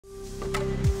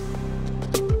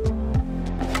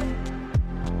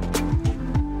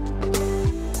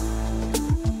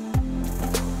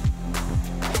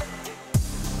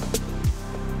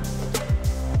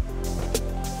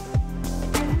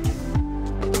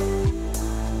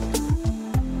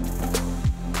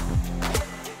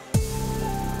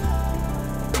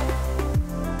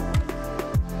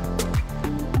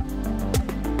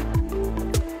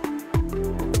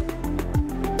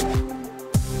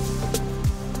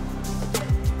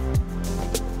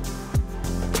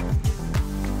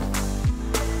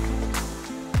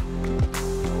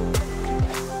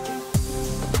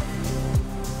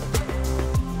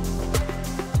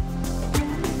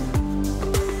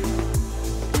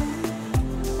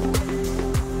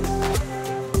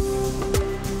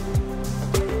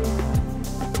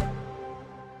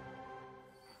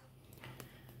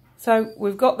So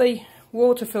we've got the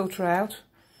water filter out,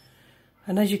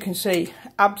 and as you can see,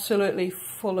 absolutely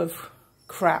full of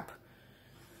crap.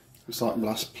 It's like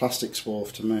plastic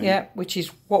swarf to me. Yeah, which is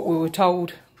what we were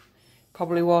told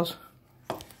probably was.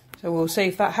 So we'll see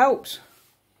if that helps.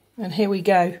 And here we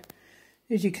go.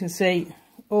 As you can see,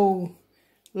 all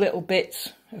little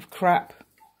bits of crap.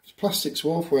 It's plastic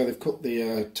swarf where they've cut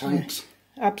the tanks.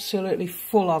 Yeah, absolutely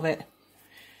full of it.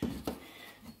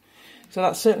 So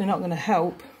that's certainly not going to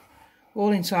help.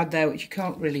 All inside there, which you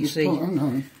can't really see. Oh,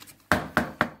 no.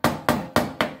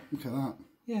 Look at that.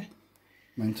 Yeah.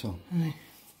 Mental.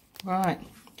 Right.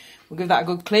 We'll give that a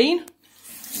good clean and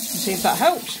see if that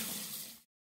helps.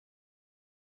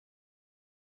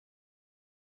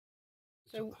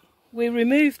 So we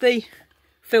removed the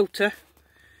filter,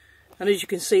 and as you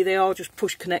can see, they are just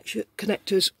push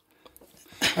connectors.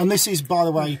 And this is, by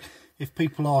the way, if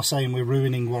people are saying we're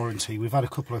ruining warranty, we've had a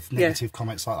couple of negative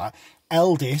comments like that.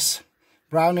 Elddis,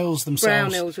 Brownhills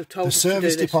themselves, Brownhills have told the us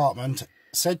service to do this. department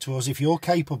said to us, if you're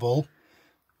capable,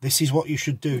 this is what you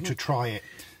should do to try it.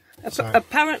 So,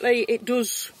 apparently it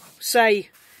does say...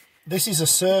 This is a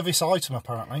service item,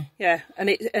 apparently. Yeah, and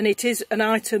it is an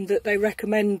item that they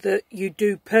recommend that you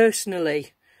do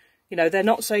personally. You know, they're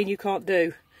not saying you can't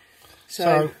do.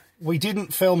 So we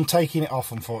didn't film taking it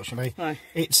off, unfortunately. No.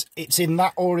 It's in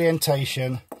that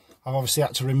orientation. I've obviously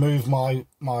had to remove my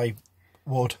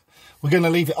wood. We're going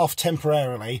to leave it off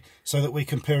temporarily so that we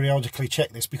can periodically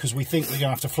check this, because we think we're going to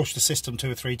have to flush the system 2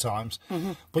 or 3 times.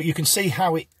 But you can see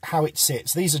how it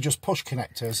sits. These are just push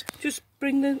connectors. Just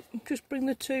bring the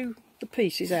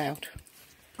pieces out,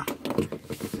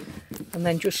 and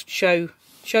then just show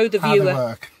the How viewer. they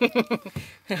work.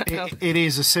 it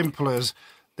is as simple as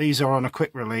these are on a quick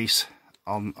release.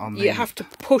 On the, you have to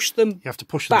push them. You have to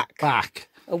push back, them back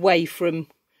away from.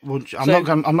 I'm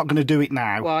not going to do it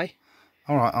now. Why?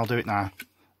 All right, I'll do it now.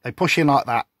 They push in like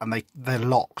that, and they're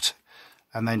locked.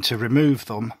 And then to remove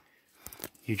them,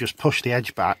 you just push the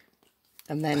edge back.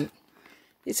 And then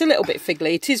it's a little bit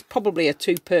fiddly. It is probably a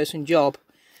 2-person job.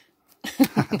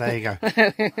 There you go.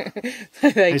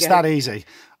 It's that easy.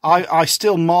 I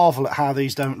still marvel at how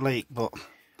these don't leak, but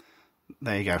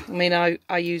there you go. I mean,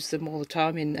 I use them all the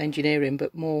time in engineering,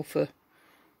 but more for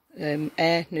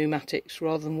air pneumatics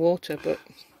rather than water. But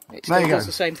it still does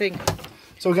the same thing.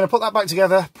 So we're going to put that back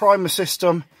together, prime the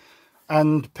system,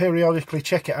 and periodically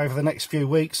check it over the next few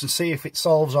weeks and see if it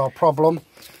solves our problem.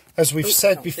 As we've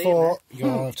said before, you're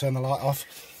going to turn the light off.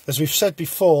 As we've said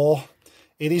before,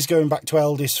 it is going back to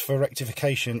Elddis for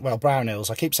rectification. Well, Brownhills,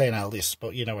 I keep saying Elddis,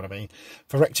 but you know what I mean.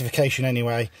 For rectification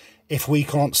anyway, if we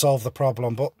can't solve the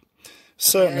problem. But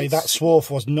certainly that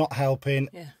swarf was not helping,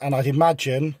 and I'd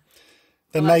imagine...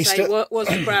 Then they still was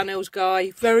the Brownhills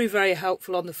guy, very, very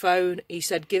helpful on the phone. He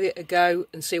said, give it a go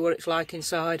and see what it's like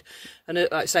inside. And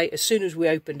like I say, as soon as we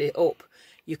opened it up,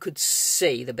 you could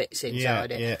see the bits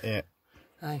inside it. Yeah.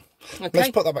 Okay.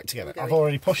 Let's put that back together. I've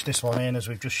already pushed this one in, as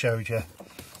we've just showed you.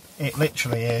 It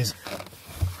literally is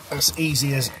as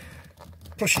easy as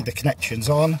pushing the connections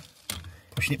on,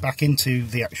 pushing it back into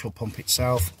the actual pump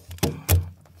itself.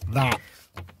 That.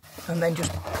 And then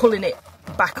just pulling it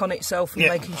back on itself and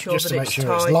making sure that it's tight.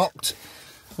 It's locked.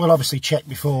 We'll obviously check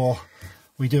before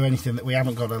we do anything that we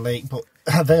haven't got a leak, but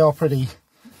they are pretty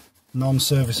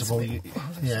non-serviceable.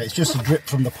 Yeah, it's just a drip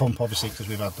from the pump, obviously, because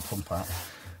we've had the pump out.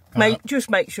 Just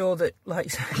make sure that,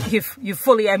 like, you've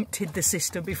fully emptied the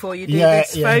system before you do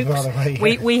this, folks. By the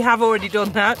way, we have already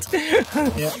done that.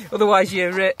 Otherwise,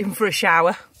 you're in for a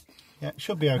shower. Yeah, it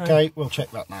should be okay. We'll check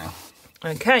that now.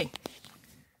 Okay.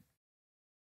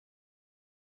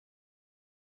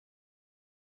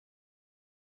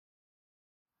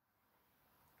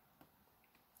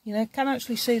 You know, can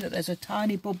actually see that there's a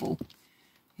tiny bubble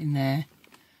in there.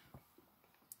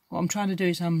 What I'm trying to do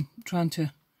is I'm trying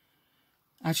to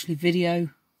actually video.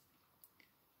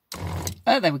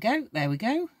 Oh, there we go.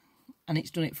 And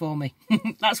it's done it for me.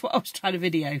 That's what I was trying to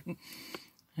video.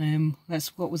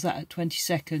 What was that, at 20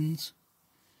 seconds?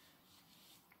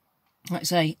 Like I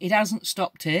say, it hasn't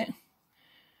stopped it,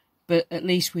 but at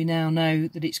least we now know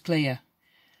that it's clear.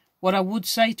 What I would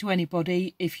say to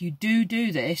anybody, if you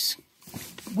do this,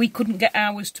 we couldn't get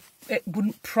ours to, it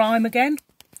wouldn't prime again.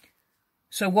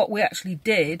 So what we actually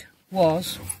did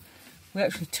was, we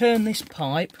actually turned this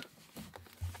pipe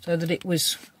so that it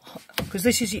was, because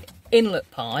this is the inlet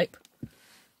pipe,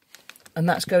 and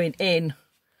that's going in,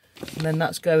 and then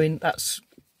that's going,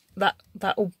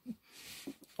 that'll,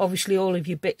 obviously all of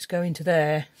your bits go into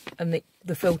there, and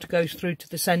the filter goes through to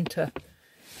the centre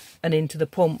and into the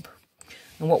pump.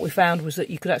 And what we found was that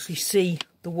you could actually see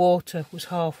the water was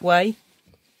halfway.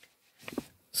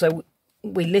 So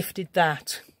we lifted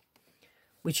that,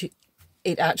 which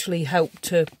it actually helped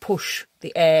to push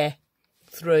the air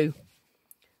through.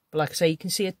 But like I say, you can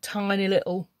see a tiny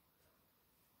little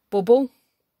bubble.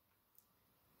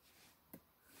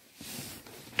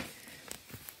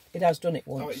 It has done it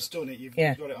once. Oh, it's done it. You've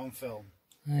yeah. got it on film.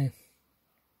 Oh.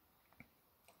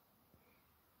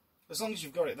 As long as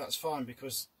you've got it, that's fine,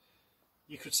 because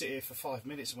you could sit here for 5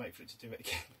 minutes and wait for it to do it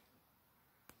again.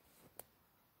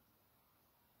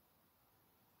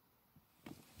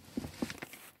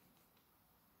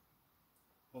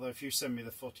 Although if you send me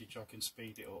the footage, I can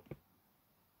speed it up.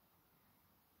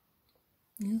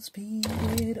 You'll speed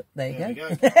it up. There you go.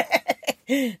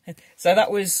 So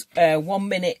that was 1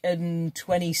 minute and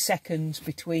 20 seconds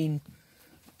between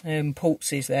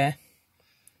pulses there.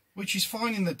 Which is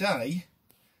fine in the day.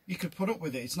 You could put up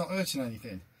with it. It's not hurting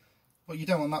anything. But you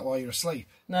don't want that while you're asleep.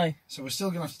 No. So we're still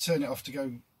going to have to turn it off to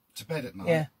go to bed at night.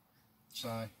 Yeah.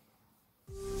 So...